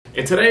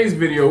In today's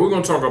video, we're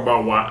going to talk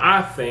about why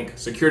I think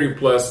Security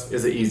Plus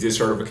is the easiest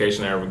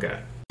certification I ever got.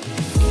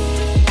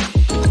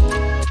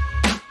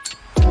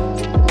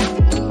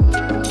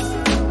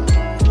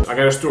 I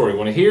got a story.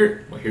 Want to hear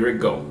it? Well, here it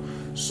go.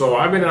 So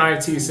I've been in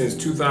IT since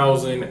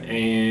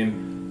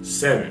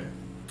 2007.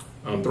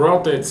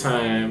 Throughout that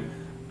time,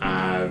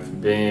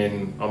 I've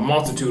been a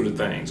multitude of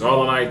things,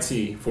 all in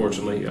IT,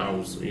 fortunately. I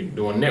was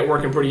doing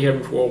networking pretty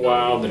heavy for a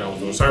while, then I was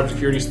doing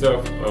cybersecurity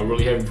stuff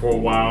really heavy for a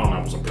while, and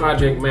I was a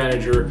project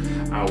manager,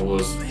 I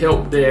was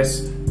help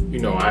desk. You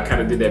know, I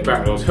kind of did that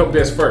backwards. I was help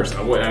desk first.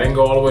 I didn't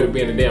go all the way to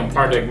being a damn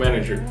project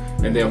manager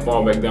and then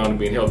fall back down to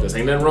being help desk.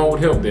 Ain't nothing wrong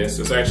with help desk.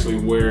 It's actually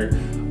where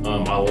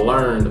I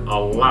learned a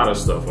lot of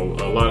stuff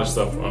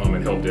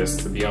in help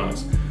desk, to be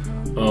honest.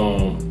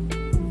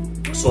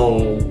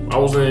 So I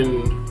was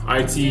in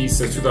IT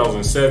since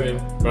 2007,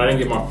 but I didn't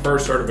get my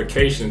first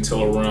certification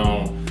until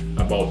around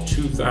about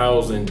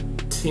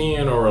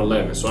 2010 or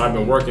 11. So I've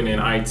been working in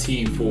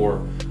IT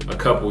for a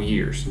couple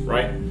years,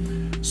 right?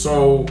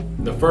 So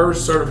the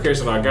first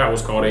certification I got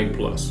was called A+.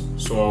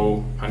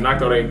 So I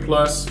knocked out A+,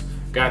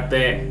 got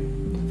that,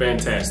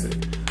 fantastic.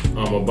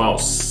 About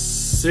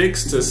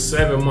 6 to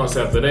 7 months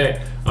after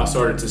that, I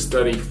started to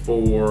study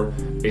for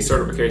a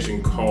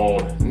certification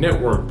called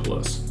Network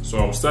Plus. So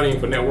I was studying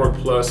for Network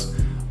Plus.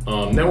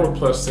 Network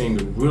Plus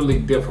seemed really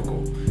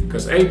difficult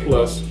because A+,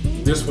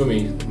 just for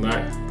me,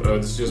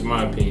 this is just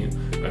my opinion.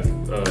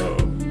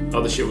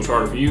 Other shit was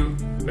harder for you,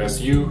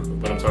 that's you,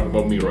 but I'm talking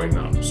about me right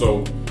now.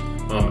 So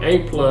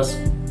A+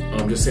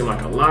 just seemed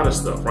like a lot of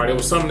stuff, right? It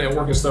was some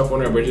networking stuff on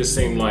there, but it just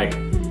seemed like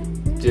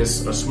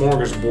just a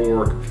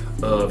smorgasbord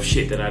of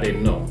shit that I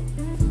didn't know.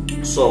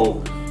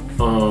 So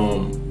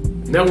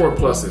Network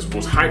Plus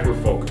was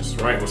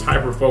hyper-focused, right? It was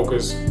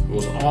hyper-focused, it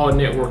was all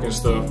networking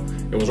stuff,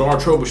 it was all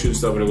troubleshooting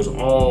stuff, but it was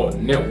all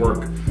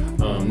networking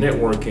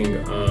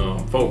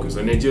focused.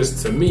 And it just,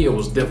 to me, it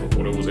was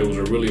difficult. It was a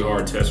really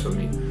hard test for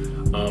me.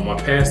 I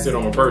passed it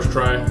on my first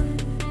try.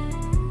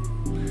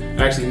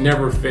 I actually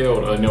never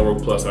failed a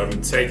Network Plus. I've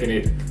been taking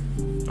it,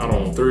 I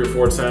don't know, 3 or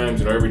 4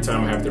 times, every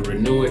time I have to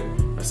renew it.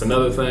 That's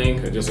another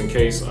thing, just in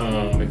case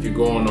if you're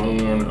going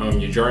on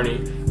your journey.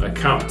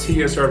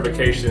 CompTIA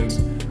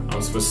certifications,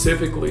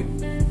 specifically,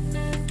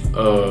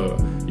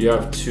 you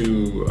have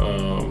to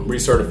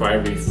recertify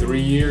every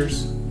 3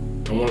 years.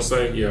 I want to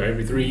say, yeah,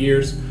 every 3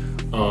 years.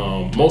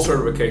 Most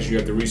certifications you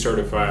have to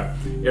recertify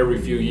every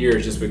few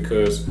years just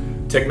because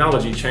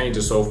technology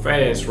changes so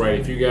fast, right?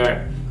 If you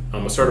got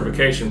a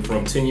certification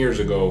from 10 years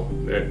ago,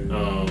 that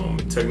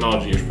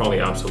technology is probably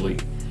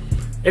obsolete.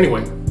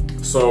 Anyway,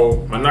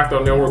 so I knocked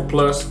out Network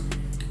Plus,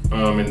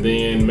 and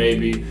then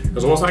maybe,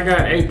 because once I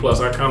got A+,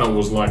 I kind of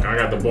was like, I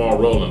got the ball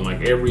rolling.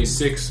 Like every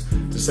 6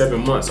 to 7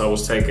 months I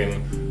was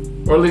taking,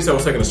 or at least I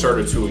was taking a cert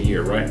or 2 a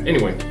year, right?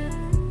 Anyway,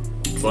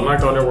 so I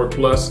knocked out Network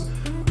Plus.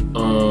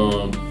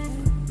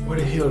 Where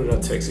the hell did I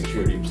take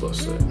Security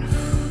Plus at? I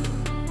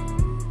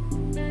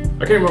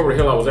can't remember where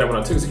the hell I was at when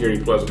I took Security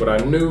Plus, but I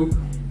knew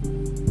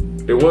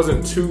it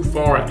wasn't too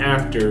far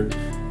after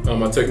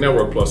I took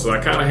Network Plus. So I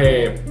kind of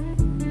had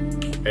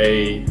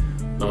a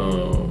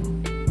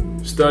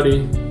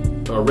study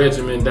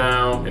regimen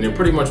down, and it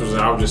pretty much was,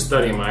 I was just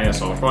studying my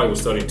ass off. I probably was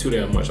studying too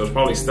damn much. I was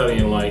probably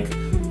studying like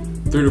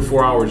 3 to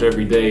 4 hours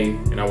every day,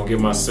 and I would give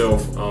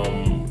myself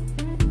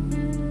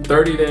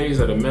 30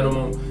 days at a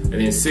minimum, and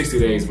then 60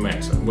 days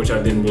max, which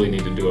I didn't really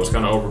need to do. I was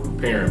kind of over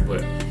preparing,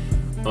 but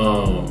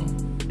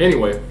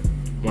anyway,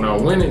 when I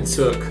went and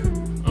took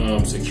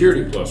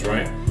Security Plus,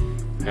 right?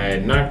 I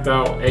had knocked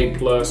out A+,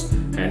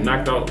 had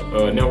knocked out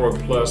Network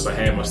Plus. I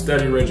had my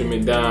study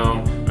regimen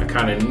down. I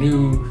kind of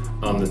knew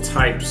the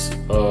types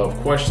of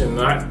questions,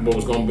 not what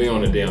was going to be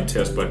on the damn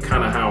test, but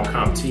kind of how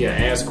CompTIA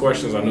asks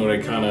questions. I know they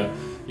kind of,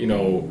 you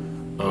know,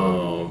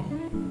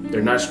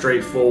 they're not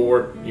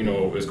straightforward. You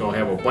know, it's going to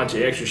have a bunch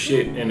of extra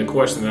shit in the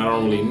question that I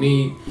don't really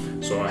need.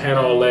 So I had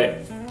all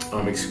that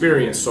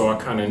experience, so I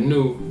kind of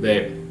knew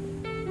that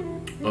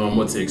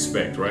what to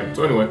expect, right?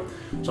 So anyway,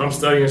 so I'm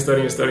studying.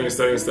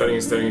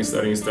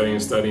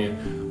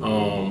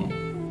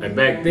 And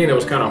back then it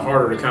was kind of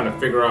harder to kind of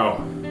figure out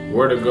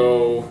where to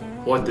go,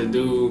 what to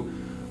do,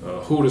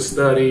 who to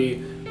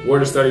study, where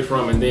to study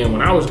from. And then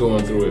when I was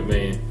going through it,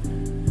 man,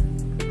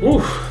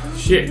 whew,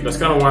 shit, that's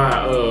kind of why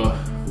I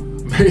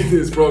made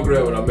this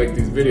program and I make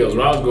these videos.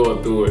 When I was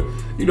going through it,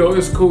 you know,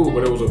 it's cool,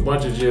 but it was a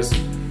bunch of just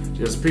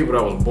people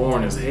that was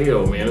boring as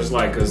hell, man. It's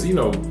like, cause you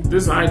know,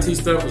 this IT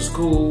stuff is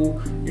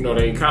cool. You know,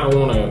 they kind of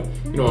want to,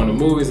 you know, in the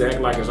movies they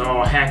act like it's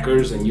all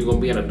hackers and you're gonna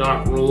be in a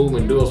dark room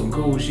and doing some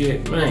cool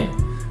shit, man.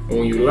 And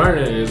when you learn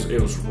it,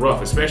 it was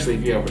rough, especially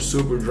if you have a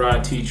super dry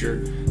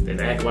teacher that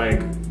act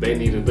like they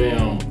need a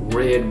damn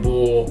Red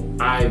Bull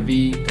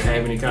IV to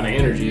have any kind of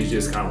energy. It's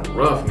just kind of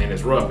rough, man.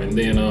 It's rough. And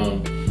then,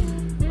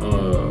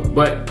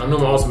 but I knew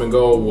my ultimate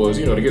goal was,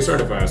 you know, to get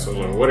certified. So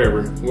like,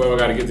 whatever, whoever I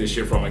got to get this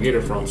shit from, I get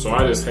it from. So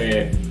I just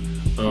had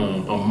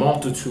a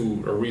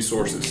multitude of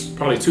resources,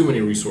 probably too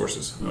many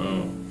resources.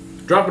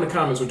 Drop in the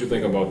comments what you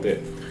think about that.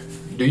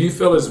 Do you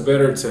feel it's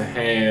better to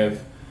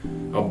have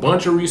a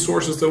bunch of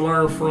resources to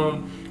learn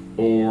from,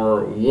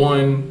 or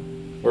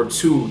one or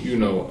two,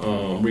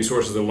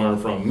 resources to learn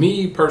from.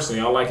 Me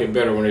personally, I like it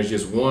better when there's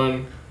just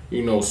one,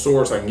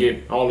 source. I can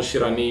get all the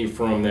shit I need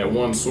from that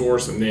one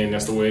source, and then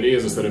that's the way it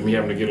is, instead of me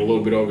having to get a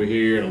little bit over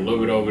here and a little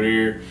bit over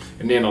there.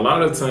 And then a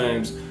lot of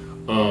times,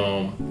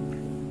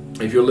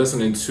 if you're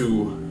listening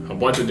to a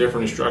bunch of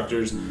different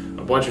instructors,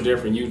 a bunch of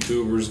different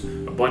YouTubers,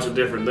 a bunch of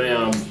different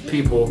damn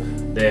people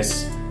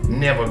that's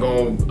never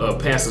gonna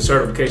pass the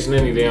certification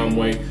any damn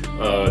way,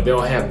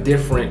 they'll have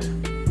different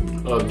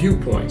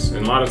viewpoints,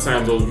 and a lot of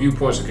times those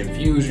viewpoints will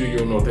confuse you. You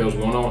don't know what the hell's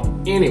going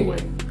on. Anyway,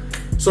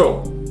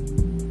 so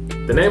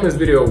the name of this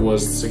video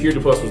was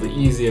Security Plus was the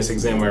easiest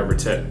exam I ever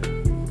took,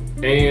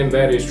 and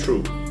that is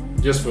true,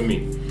 just for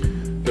me.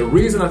 The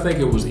reason I think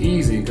it was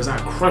easy, because I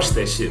crushed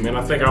that shit, man.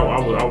 I think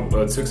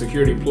I took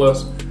Security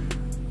Plus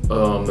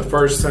the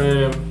first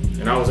time,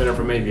 and I was in there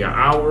for maybe an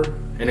hour,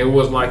 and it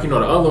was like, the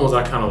other ones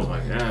I kind of was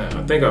like,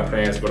 I think I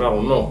passed, but I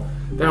don't know.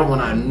 That one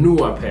I knew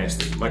I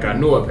passed it, like I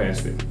knew I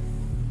passed it.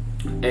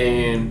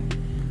 And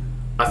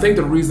I think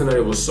the reason that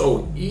it was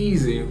so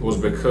easy was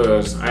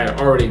because I had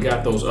already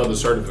got those other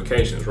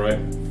certifications, right?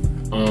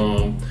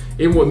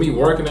 Even with me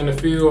working in the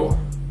field,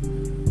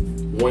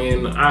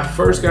 when I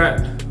first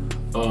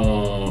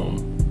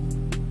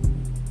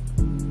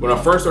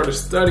started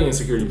studying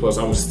Security Plus,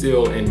 I was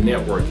still in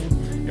networking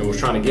and was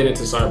trying to get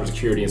into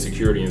cybersecurity and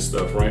security and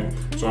stuff, right?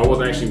 So I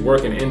wasn't actually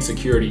working in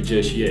security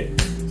just yet.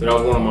 So that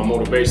was one of my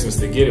motivations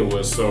to get it,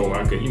 was so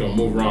I could,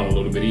 move around a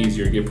little bit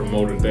easier, get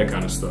promoted, that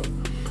kind of stuff.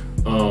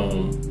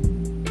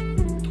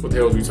 What the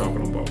hell was we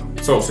talking about?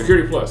 So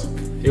Security Plus,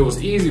 it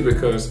was easy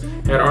because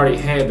I had already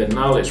had the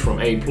knowledge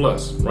from A+,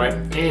 right?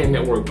 And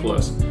Network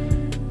Plus.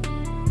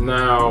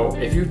 Now,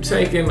 if you've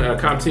taken a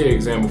CompTIA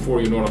exam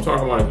before, you know what I'm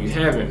talking about. If you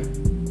haven't,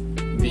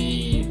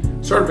 the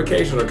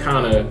certifications are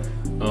kind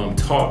of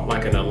taught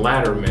like in a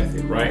ladder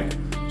method, right?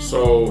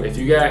 So if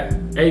you got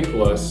A+,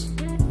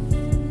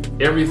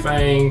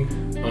 everything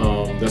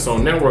that's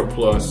on Network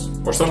Plus,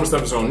 or some of the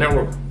stuff that's on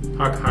Network,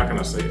 how can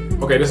I say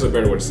it? Okay, this is a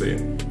better way to say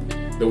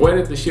it. The way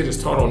that the shit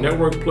is taught on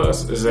Network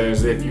Plus is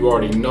as if you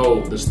already know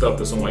the stuff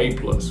that's on A+,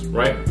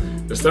 right?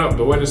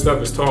 The way the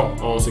stuff is taught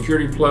on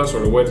Security Plus, or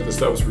the way that the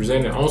stuff is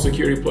presented on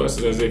Security Plus,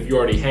 is as if you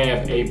already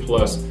have A+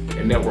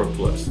 and Network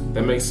Plus.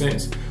 That makes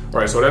sense? All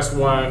right, so that's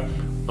why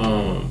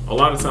a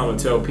lot of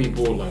times I tell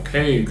people, like,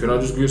 hey, can I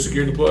just do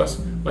Security Plus?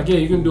 Like, yeah,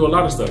 you can do a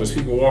lot of stuff. It's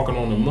people walking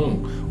on the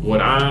moon.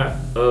 Would I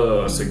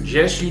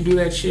suggest you do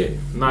that shit?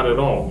 Not at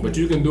all. But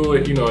you can do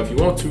it, if you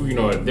want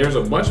to. There's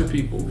a bunch of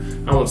people.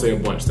 I won't say a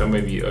bunch. That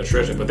may be a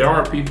treasure. But there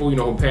are people,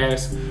 who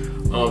pass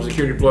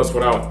Security Plus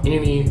without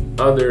any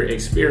other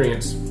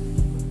experience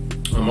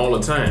all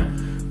the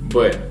time.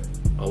 But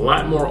a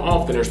lot more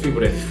often, there's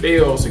people that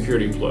fail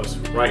Security Plus,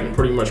 right? And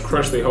pretty much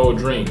crush their whole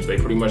dreams. They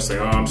pretty much say,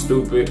 oh, I'm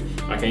stupid.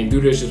 I can't do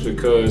this just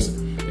because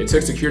it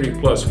took Security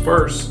Plus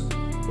first,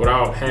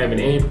 without having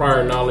any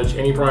prior knowledge,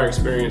 any prior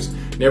experience,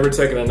 never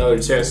taken another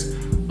test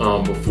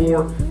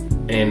before.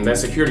 And that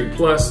Security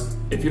Plus,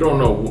 if you don't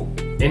know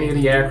any of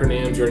the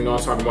acronyms, you already know I'm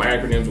talking about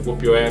acronyms, will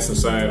whoop your ass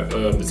inside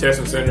of the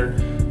testing center.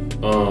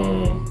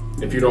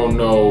 If you don't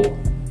know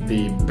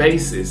the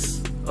basis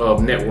of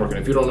networking,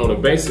 if you don't know the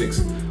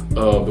basics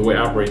of the way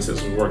operating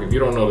systems work, if you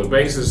don't know the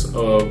basis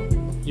of,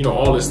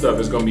 all this stuff,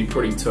 is going to be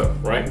pretty tough,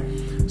 right?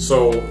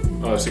 So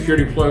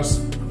Security Plus,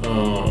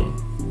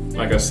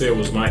 like I said,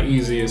 was my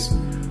easiest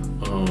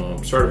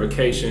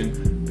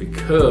certification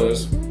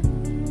because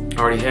I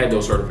already had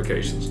those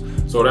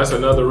certifications. So that's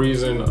another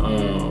reason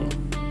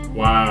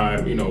why,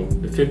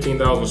 the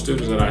 15,000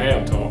 students that I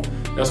have taught,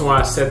 that's why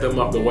I set them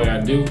up the way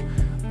I do.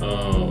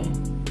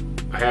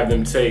 I have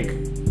them take,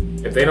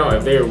 if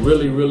they're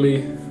really,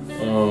 really,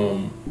 I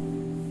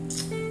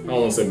don't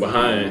want to say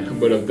behind,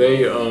 but if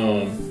they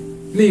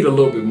need a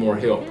little bit more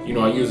help,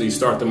 I usually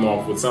start them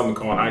off with something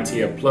called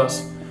ITF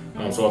Plus.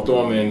 So I'll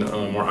throw them in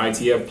our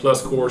ITF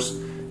Plus course,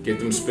 get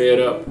them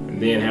sped up,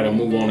 and then have them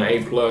move on to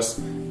A+,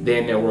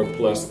 then Network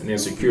Plus, and then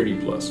Security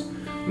Plus.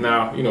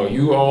 Now,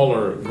 you all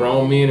are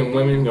grown men and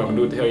women. Y'all can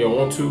do what the hell y'all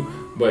want to,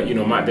 but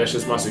that's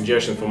just my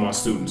suggestion for my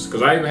students.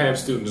 Because I even have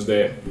students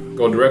that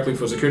go directly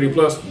for Security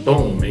Plus,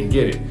 boom, and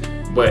get it.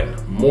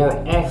 But more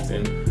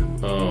often,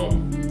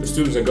 the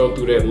students that go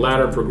through that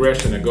ladder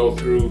progression, that go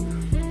through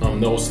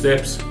those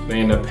steps, they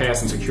end up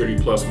passing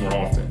Security Plus more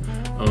often.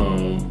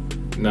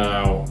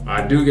 Now,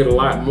 I do get a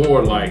lot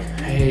more like,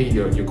 hey,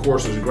 your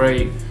course is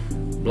great,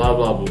 blah,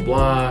 blah, blah,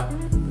 blah.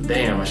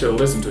 Damn, I should have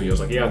listened to you. I was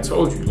like, yeah, I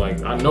told you.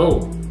 Like, I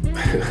know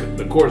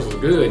the course is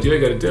good. You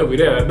ain't got to tell me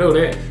that. I know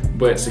that.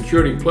 But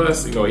Security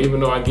Plus, even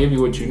though I give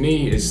you what you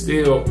need, it's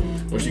still,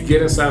 once you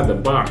get inside the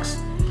box,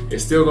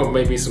 it's still going to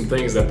make me some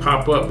things that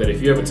pop up that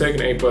if you haven't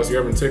taken A+, you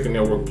haven't taken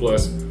Network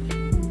Plus.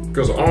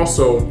 Because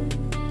also,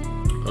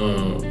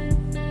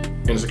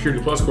 in the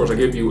Security Plus course, I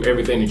give you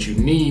everything that you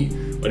need.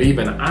 But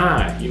even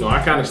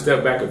I kind of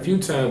step back a few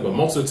times, but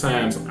most of the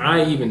times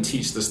I even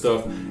teach the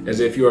stuff as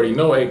if you already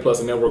know A+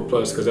 and Network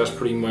Plus, because that's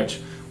pretty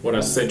much what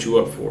I set you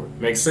up for.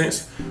 Makes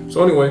sense?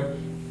 So anyway,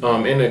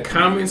 in the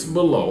comments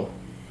below,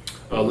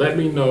 let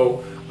me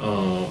know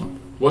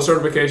what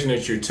certification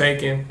that you're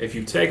taking. If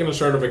you've taken a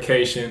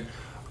certification,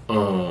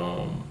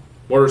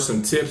 What are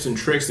some tips and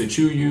tricks that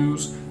you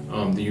use?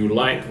 Do you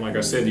like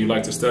I said, do you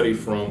like to study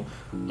from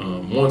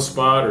one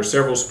spot or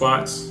several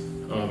spots?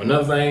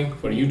 Another thing,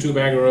 for the YouTube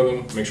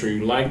algorithm, make sure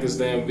you like this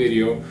damn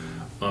video.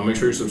 Make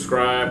sure you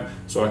subscribe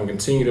so I can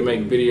continue to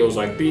make videos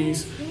like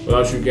these.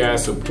 Without you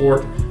guys'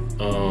 support,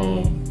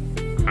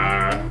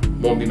 I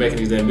won't be making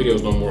these damn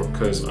videos no more,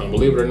 because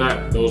believe it or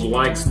not, those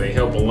likes, they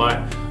help a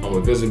lot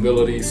with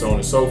visibility, so on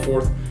and so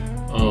forth.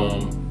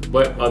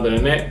 But other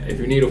than that, if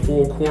you need a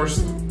full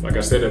course, like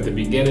I said at the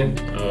beginning,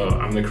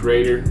 I'm the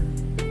creator,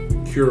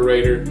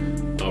 curator,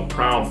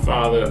 proud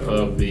father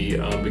of the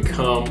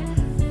Become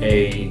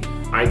a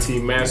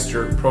IT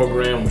Master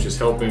program, which is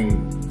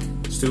helping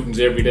students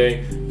every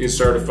day get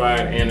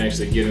certified and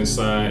actually get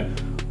inside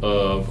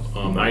of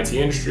the IT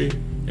industry.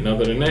 And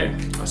other than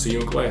that, I'll see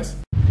you in class.